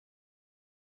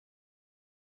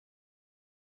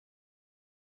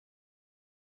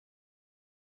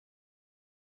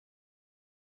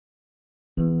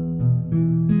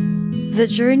The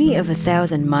journey of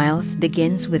 1,000 miles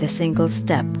begins with a single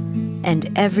step, and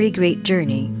every great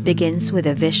journey begins with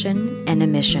a vision and a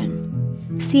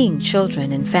mission. Seeing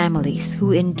children and families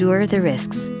who endure the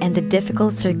risks and the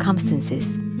difficult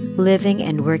circumstances, living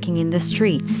and working in the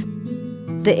streets,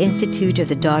 the Institute of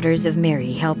the Daughters of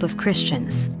Mary Help of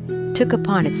Christians took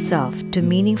upon itself to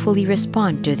meaningfully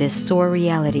respond to this sore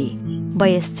reality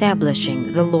by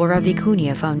establishing the Laura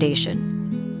Vicuña Foundation.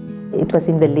 It was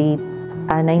in the late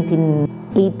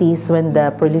 1980s when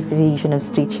the proliferation of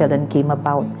street children came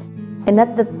about. And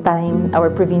at that time, our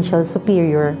provincial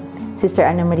superior, Sister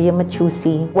Ana Maria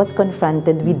Machusi, was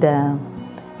confronted with the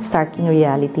starking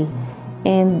reality.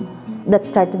 And that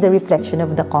started the reflection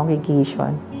of the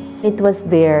congregation. It was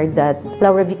there that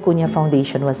Laura Vicuña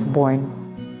Foundation was born.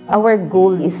 Our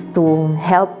goal is to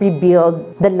help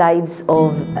rebuild the lives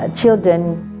of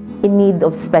children in need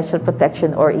of special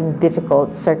protection or in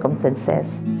difficult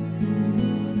circumstances.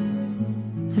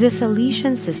 The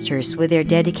Salesian sisters, with their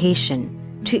dedication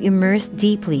to immerse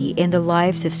deeply in the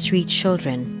lives of street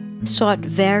children, sought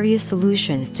various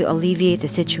solutions to alleviate the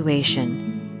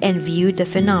situation and viewed the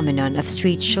phenomenon of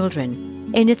street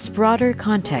children in its broader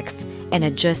context and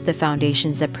adjust the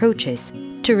Foundation's approaches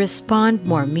to respond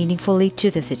more meaningfully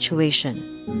to the situation.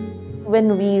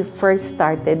 When we first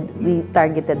started, we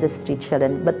targeted the street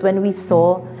children, but when we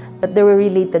saw that there were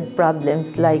related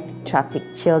problems like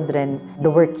trafficked children,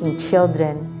 the working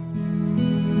children,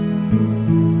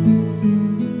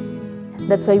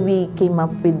 that's why we came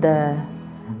up with the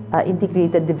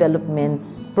integrated development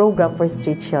program for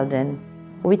street children,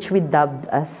 which we dubbed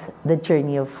as the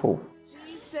Journey of Hope.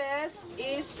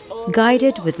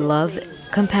 Guided with love,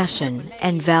 compassion,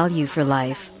 and value for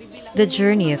life, the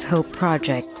Journey of Hope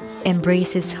project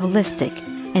embraces holistic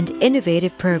and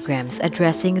innovative programs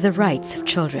addressing the rights of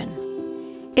children.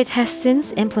 It has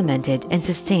since implemented and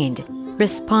sustained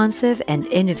responsive and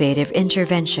innovative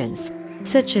interventions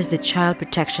such as the Child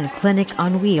Protection Clinic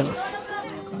on Wheels,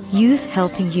 Youth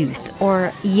Helping Youth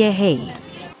or YEHEY,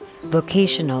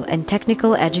 Vocational and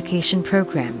Technical Education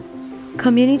Program,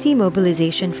 Community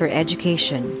Mobilization for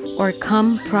Education or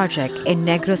COM project in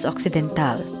Negros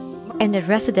Occidental, and a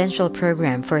residential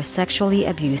program for sexually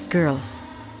abused girls.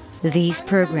 These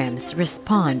programs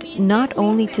respond not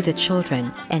only to the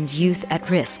children and youth at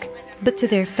risk, but to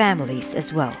their families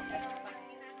as well.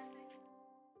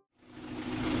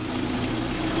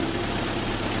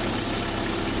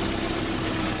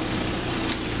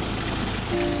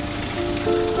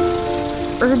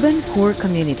 Urban poor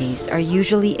communities are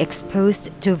usually exposed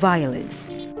to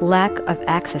violence, lack of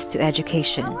access to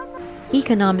education,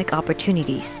 economic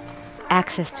opportunities,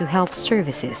 access to health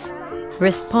services,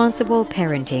 responsible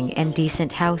parenting, and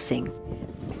decent housing.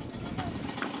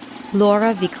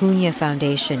 Laura Vicuña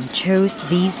Foundation chose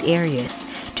these areas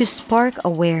to spark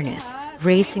awareness,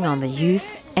 raising on the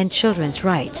youth and children's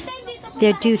rights,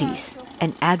 their duties,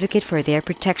 and advocate for their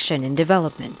protection and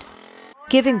development.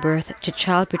 Giving birth to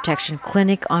Child Protection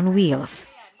Clinic on Wheels,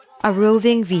 a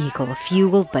roving vehicle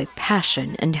fueled by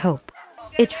passion and hope.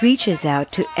 It reaches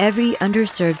out to every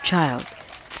underserved child,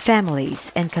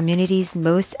 families, and communities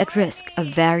most at risk of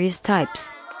various types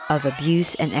of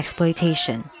abuse and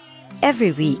exploitation.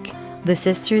 Every week, the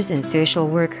sisters and social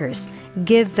workers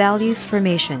give values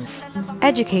formations,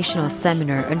 educational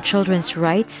seminar on children's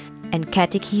rights, and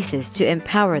catechesis to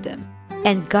empower them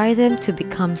and guide them to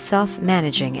become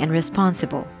self-managing and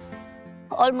responsible.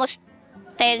 Almost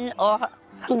 10 or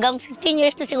hanggang 15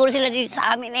 years na siguro sila dito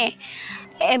sa amin eh.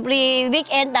 Every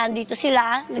weekend, nandito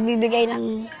sila, nagbibigay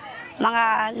ng mga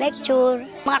lecture.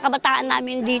 Mga kabataan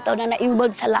namin dito na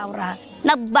na-involved sa Laura,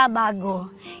 nagbabago.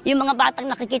 Yung mga batang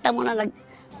nakikita mo na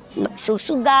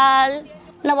nagsusugal,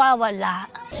 nawawala.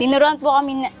 Tinuruan po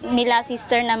kami nila,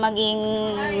 sister, na maging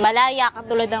malaya,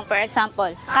 katulad ng, for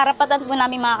example, karapatan po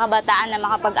namin mga kabataan na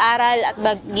makapag-aral at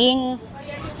maging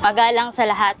magalang sa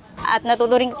lahat. At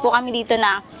natuturing po kami dito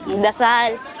na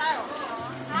magdasal.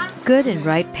 Good and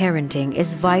right parenting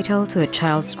is vital to a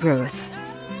child's growth.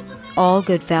 All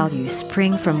good values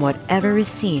spring from whatever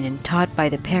is seen and taught by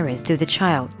the parents to the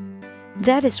child.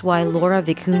 That is why Laura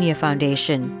Vicuña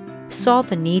Foundation saw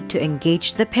the need to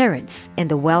engage the parents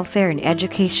in the welfare and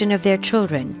education of their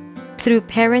children through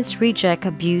Parents Reject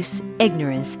Abuse,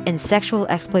 Ignorance, and Sexual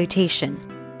Exploitation,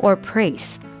 or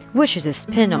PRACE, which is a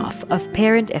spin-off of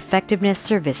Parent Effectiveness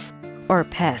Service, or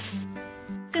PES.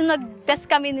 So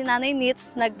nag-test kami ni Nanay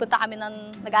Nits,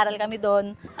 nag-aral kami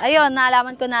doon. Ayun,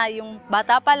 naalaman ko na yung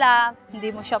bata pala,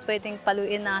 hindi mo siya pwedeng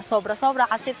paluin na sobra-sobra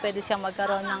kasi pwede siyang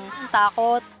magkaroon ng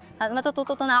takot.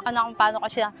 Natututo na ako na kung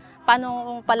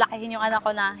paano palakihin yung anak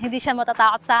ko na hindi siya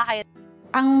matatakot sa akin.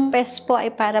 Ang PES po ay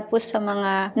para po sa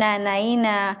mga nanay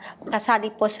na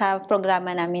kasali po sa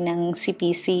programa namin ng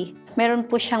CPC. Meron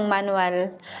po siyang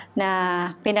manual na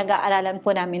pinag-aaralan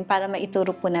po namin para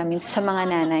maituro po namin sa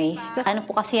mga nanay. Ano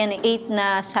po kasi yan, 8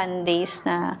 na Sundays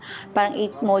na parang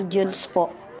 8 modules po.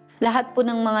 Lahat po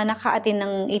ng mga naka-attend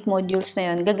ng 8 modules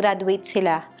na yun, gagraduate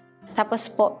sila.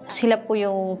 Tapos po, sila po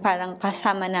yung parang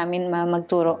kasama namin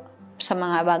magturo sa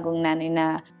mga bagong nanay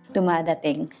na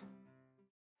dumadating.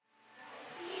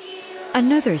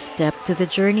 Another step to the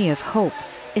journey of hope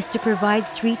is to provide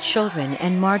street children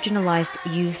and marginalized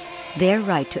youth their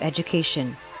right to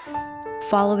education,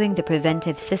 following the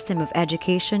preventive system of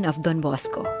education of Don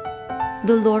Bosco.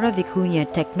 The Laura Vicuña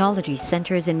Technology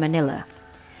Centers in Manila,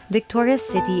 Victoria's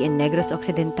City in Negros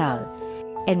Occidental,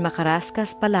 and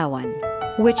Macarascas, Palawan,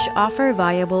 which offer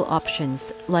viable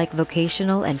options like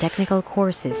vocational and technical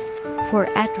courses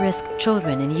for at-risk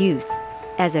children and youth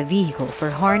as a vehicle for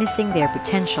harnessing their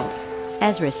potentials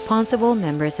as responsible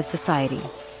members of society.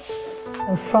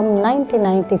 From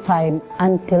 1995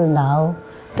 until now,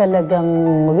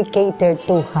 talagang we cater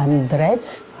to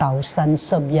hundreds, thousands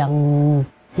of young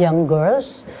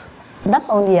girls. Not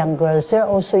only young girls, there are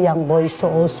also young boys who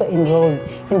also enrolled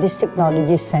in this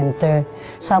technology center.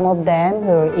 Some of them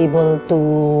were able to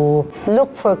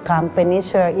look for companies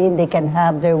wherein they can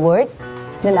have their work.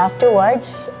 Then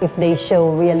afterwards, if they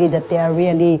show really that they are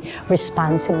really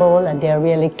responsible and they are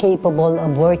really capable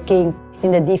of working in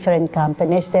the different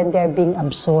companies, then they are being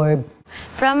absorbed.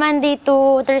 From Monday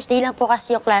to Thursday lang po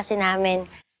kasi yung klase namin.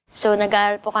 So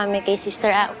nag-aaral po kami kay Sister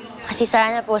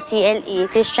Ana po, CLE,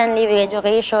 Christian Living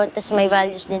Education, tapos may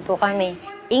values din po kami.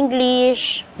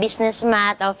 English, Business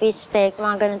Math, Office Tech,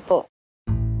 mga ganun po.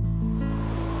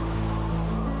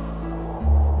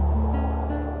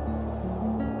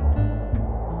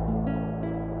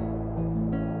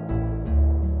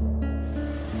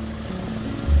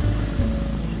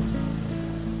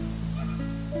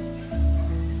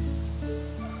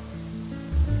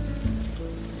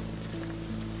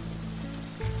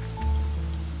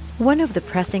 One of the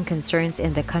pressing concerns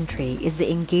in the country is the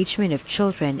engagement of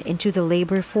children into the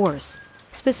labor force,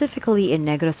 specifically in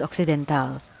Negros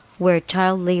Occidental, where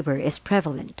child labor is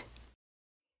prevalent.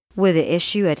 With the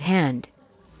issue at hand,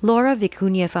 Laura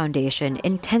Vicuña Foundation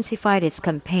intensified its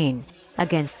campaign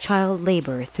against child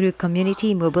labor through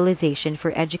Community Mobilization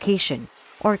for Education,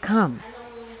 or COM.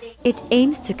 It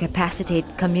aims to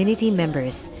capacitate community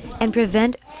members and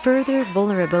prevent further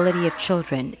vulnerability of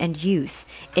children and youth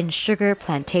in sugar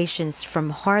plantations from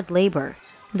hard labor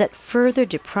that further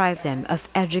deprive them of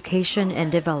education and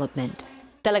development.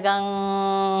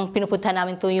 Talagang pinupuntahan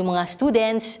namin to yung mga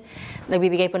students,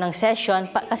 nagbibigay po ng session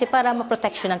kasi para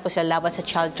maproteksyonan po sila laban sa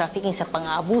child trafficking, sa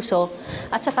pang-aabuso,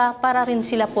 at saka para rin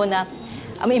sila po na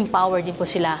ma-empower din po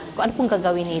sila kung ano pong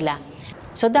gagawin nila.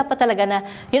 So dapat talaga na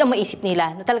yun ang maisip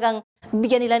nila, na talagang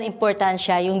bigyan nila ng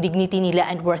importansya yung dignity nila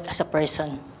and worth as a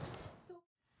person.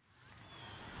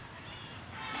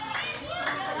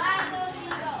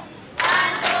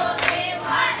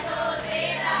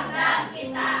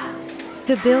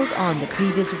 To build on the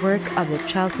previous work of the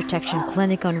Child Protection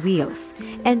Clinic on Wheels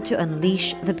and to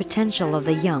unleash the potential of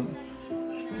the young,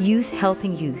 Youth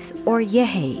Helping Youth, or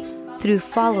YEHE, through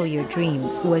Follow Your Dream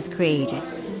was created.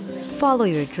 Follow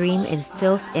Your Dream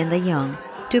instills in the young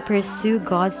to pursue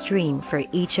God's dream for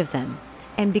each of them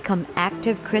and become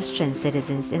active Christian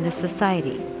citizens in the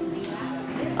society.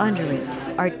 Under it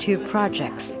are 2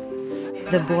 projects: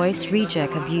 the Boys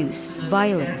Reject Abuse,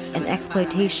 Violence, and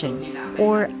Exploitation,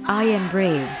 or I Am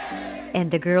Brave,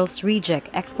 and the Girls Reject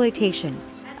Exploitation,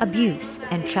 Abuse,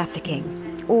 and Trafficking,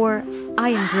 or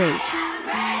I Am Great.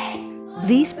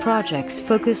 These projects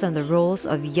focus on the roles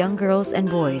of young girls and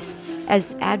boys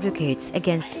as advocates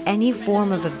against any form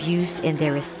of abuse in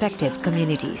their respective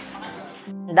communities.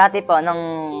 Dati po, nung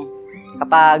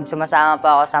kapag sumasama po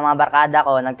ako sa mga barkada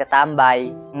ko, nagtatambay,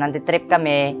 nantitrip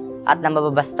kami at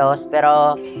nambabastos.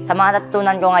 Pero sa mga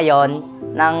natutunan ko ngayon,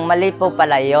 nang mali po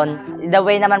pala yun. The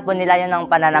way naman po nila yun ng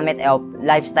pananamit,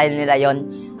 lifestyle nila yun.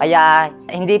 Kaya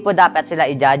hindi po dapat sila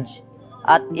i-judge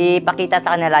at ipakita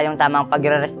sa kanila yung tamang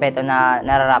pagre-respeto na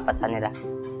nararapat sa nila.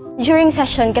 During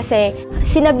session kasi,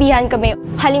 sinabihan kami,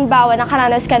 halimbawa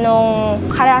nakaranas ka nung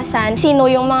karasan, sino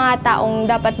yung mga taong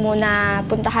dapat mo na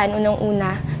puntahan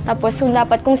unang-una. Tapos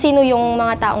kung sino yung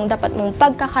mga taong dapat mong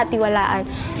pagkakatiwalaan.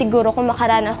 Siguro kung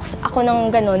makaranas ako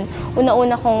ng ganun,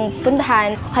 una-una kong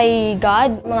puntahan kay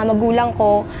God, mga magulang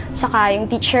ko, saka yung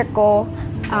teacher ko,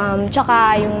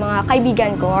 tsaka yung mga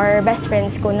kaibigan ko or best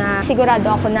friends ko na sigurado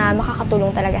ako na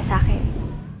makakatulong talaga sa akin.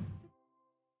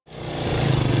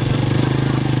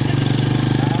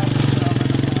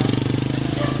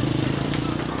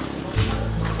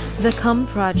 The COME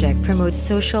project promotes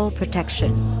social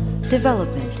protection,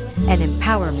 development, and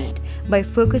empowerment by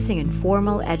focusing on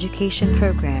formal education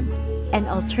program and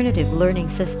alternative learning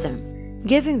system,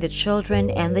 giving the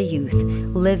children and the youth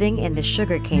living in the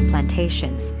sugarcane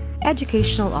plantations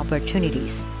educational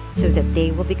opportunities so that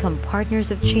they will become partners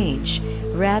of change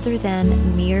rather than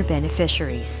mere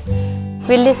beneficiaries.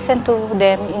 We listen to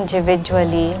them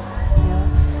individually.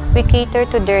 We cater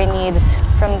to their needs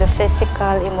from the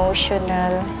physical,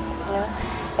 emotional,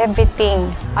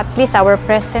 everything. At least our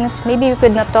presence, maybe we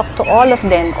could not talk to all of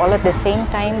them all at the same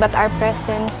time, but our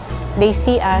presence, they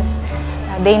see us,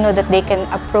 they know that they can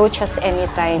approach us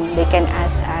anytime, they can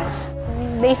ask us.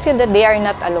 They feel that they are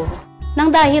not alone. Nang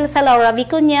dahil sa Laura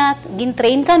Vicuña,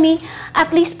 gin-train kami,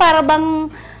 at least para bang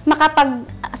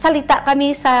makapagsalita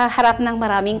kami sa harap ng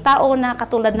maraming tao na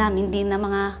katulad namin din na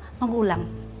mga magulang.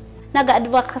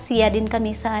 Nag-advocasya din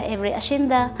kami sa every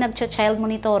asyenda. Nag-child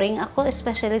monitoring ako,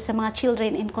 especially sa mga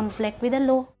children in conflict with the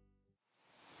law.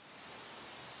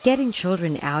 Getting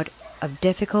children out of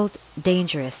difficult,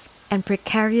 dangerous, and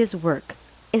precarious work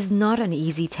is not an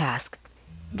easy task.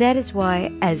 That is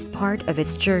why, as part of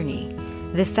its journey,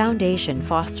 the Foundation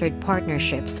fostered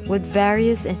partnerships with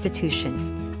various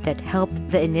institutions that helped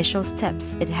the initial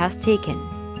steps it has taken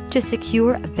to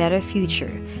secure a better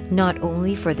future, not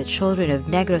only for the children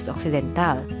of Negros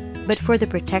Occidental, but for the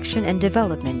protection and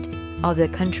development of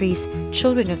the country's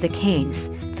children of the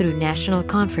canes through national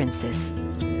conferences.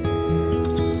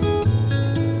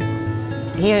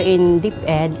 Here in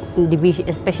DepEd,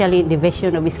 especially in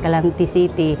Division of Escalante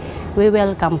City, we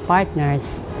welcome partners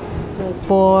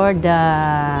for the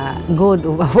good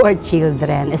of our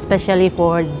children, especially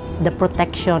for the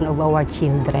protection of our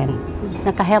children.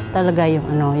 Nakahelp talaga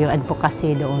yung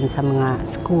advocacy doon sa mga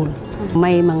school.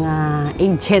 May mga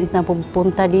agent na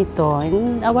pupunta dito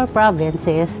in our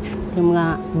provinces, yung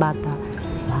mga bata.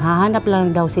 Hahanap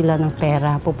lang daw sila ng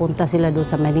pera, pupunta sila doon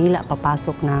sa Manila,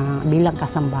 papasok na bilang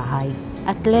kasambahay.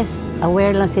 At least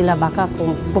aware lang sila, baka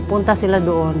kung pupunta sila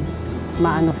doon,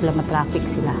 matraffic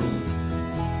sila.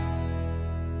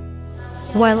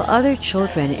 While other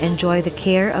children enjoy the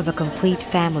care of a complete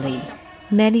family,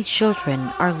 many children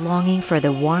are longing for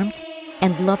the warmth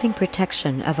and loving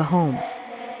protection of a home.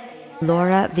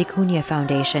 Laura Vicuña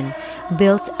Foundation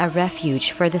built a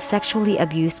refuge for the sexually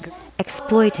abused,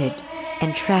 exploited,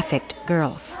 and trafficked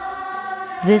girls.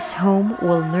 This home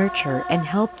will nurture and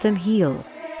help them heal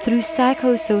through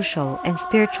psychosocial and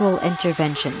spiritual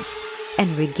interventions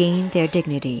and regain their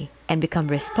dignity and become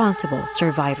responsible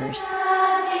survivors.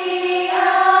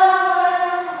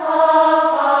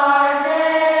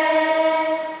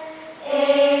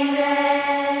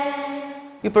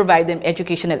 We provide them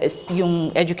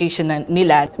yung education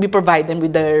nila. We provide them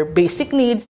with their basic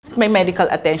needs. May medical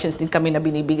attentions din kami na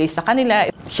binibigay sa kanila.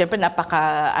 Siyempre,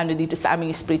 dito sa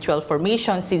aming spiritual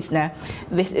formation since na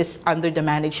this is under the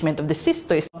management of the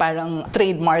sisters. Parang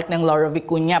trademark ng Laura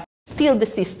Vicuña. Still the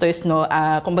sisters,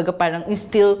 kumbaga parang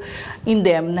instill in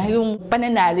them na yung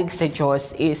pananalig sa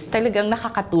Diyos is talagang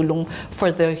nakakatulong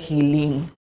for their healing.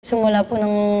 Simula po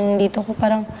nang dito ko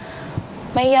parang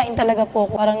mahihain talaga po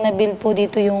ako. Parang nabuild po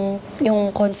dito yung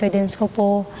confidence ko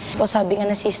po. O sabi nga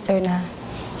na sister na,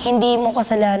 hindi mo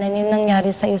kasalanan yung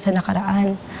nangyari sa'yo sa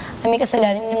nakaraan. May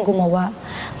kasalanan yung gumawa.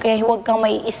 Kaya huwag kang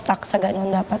mai-stuck sa ganun.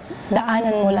 Dapat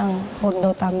daanan mo lang. Huwag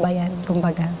daw tambayan,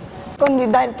 kumbaga. Kundi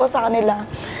dahil po sa kanila,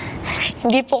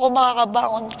 hindi po ako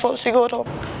makakabangon po siguro.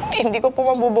 Hindi ko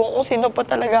po mabubuo kung sino po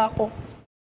talaga ako.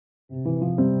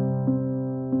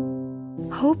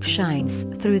 Hope shines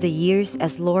through the years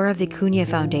as Laura Vicuña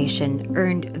Foundation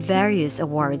earned various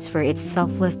awards for its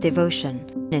selfless devotion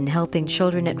in helping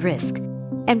children at risk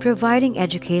and providing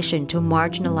education to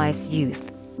marginalized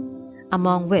youth,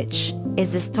 among which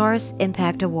is the Stars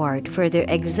Impact Award for their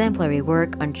exemplary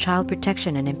work on child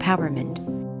protection and empowerment.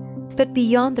 But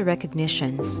beyond the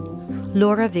recognitions,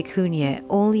 Laura Vicuña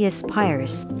only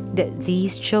aspires that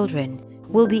these children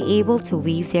will be able to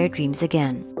weave their dreams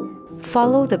again,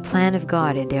 follow the plan of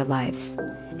God in their lives,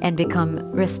 and become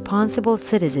responsible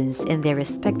citizens in their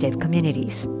respective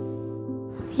communities.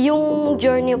 Yung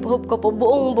journey of hope ko po,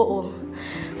 buong-buo.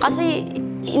 Kasi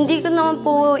hindi ko naman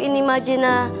po in-imagine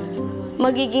na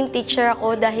magiging teacher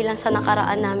ako dahil lang sa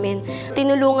nakaraan namin.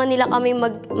 Tinulungan nila kami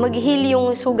mag-heal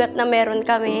yung sugat na meron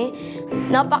kami.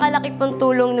 Napakalaki pong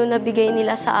tulong nung nabigay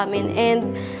nila sa amin. And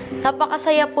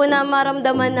napakasaya po na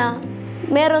maramdaman na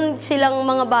meron silang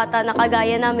mga bata na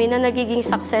kagaya namin na nagiging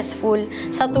successful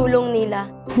sa tulong nila.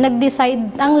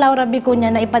 Nag-decide ang Laura Vicuña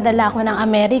na ipadala ako ng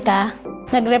Amerika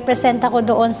Nag-represent ako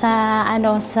doon sa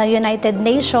sa United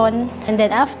Nations. And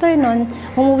then after nun,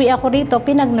 umuwi ako rito,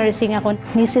 pinag-nursing ako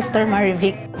ni Sister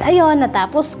Marivic. Ayun,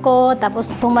 natapos ko,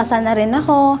 tapos pumasa na rin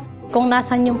ako. Kung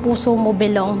nasan yung puso mo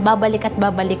belong, babalik at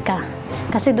babalik ka.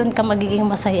 Kasi doon ka magiging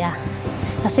masaya.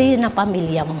 Kasi yun ang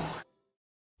pamilya mo.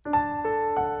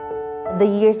 The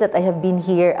years that I have been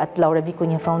here at Laura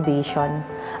Vicuña Foundation,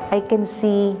 I can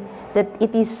see that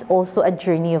it is also a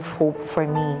journey of hope for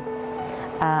me.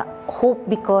 Hope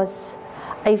because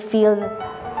I feel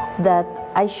that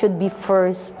I should be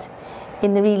first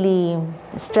in really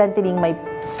strengthening my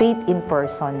faith in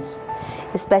persons,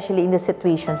 especially in the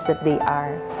situations that they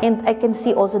are. And I can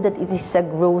see also that it is a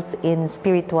growth in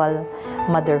spiritual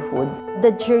motherhood.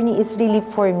 The journey is really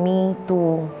for me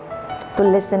to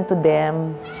listen to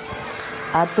them,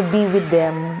 to be with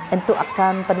them, and to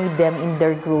accompany them in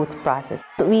their growth process.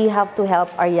 We have to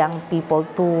help our young people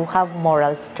to have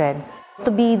moral strength, to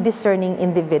be discerning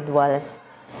individuals,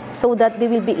 so that they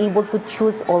will be able to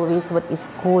choose always what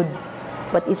is good,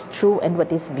 what is true, and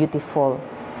what is beautiful.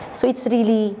 So it's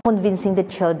really convincing the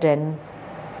children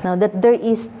now that there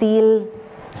is still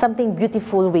something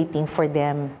beautiful waiting for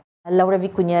them. Laura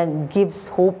Vicuña gives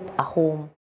hope a home.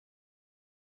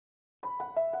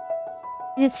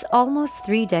 In its almost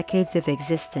 3 decades of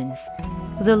existence,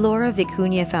 the Laura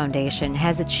Vicuña Foundation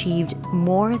has achieved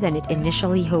more than it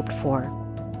initially hoped for.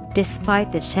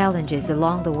 Despite the challenges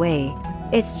along the way,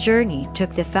 its journey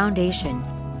took the foundation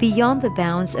beyond the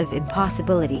bounds of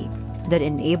impossibility that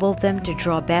enabled them to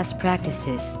draw best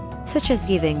practices, such as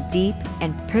giving deep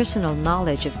and personal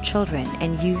knowledge of children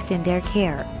and youth in their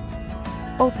care,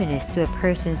 openness to a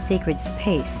person's sacred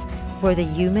space where the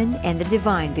human and the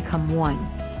divine become one,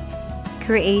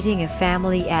 creating a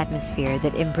family atmosphere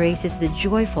that embraces the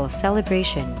joyful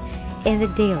celebration in the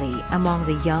daily among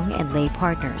the young and lay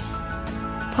partners,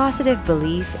 positive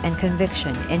belief and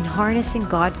conviction in harnessing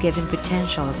God-given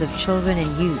potentials of children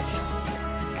and youth,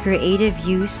 creative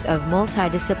use of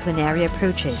multidisciplinary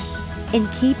approaches in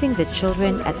keeping the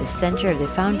children at the center of the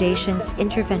Foundation's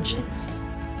interventions,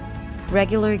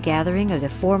 regular gathering of the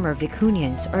former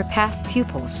Vicuñans or past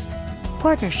pupils,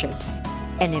 partnerships,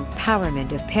 and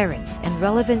empowerment of parents and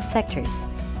relevant sectors,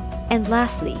 and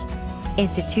lastly,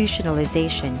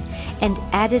 institutionalization and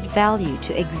added value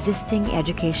to existing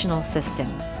educational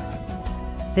system.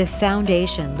 The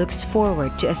Foundation looks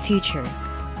forward to a future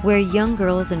where young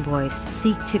girls and boys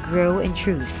seek to grow in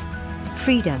truth,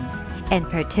 freedom, and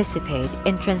participate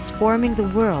in transforming the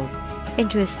world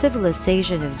into a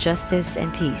civilization of justice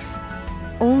and peace.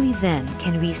 Only then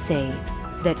can we say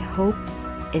that hope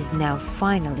is now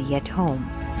finally at home.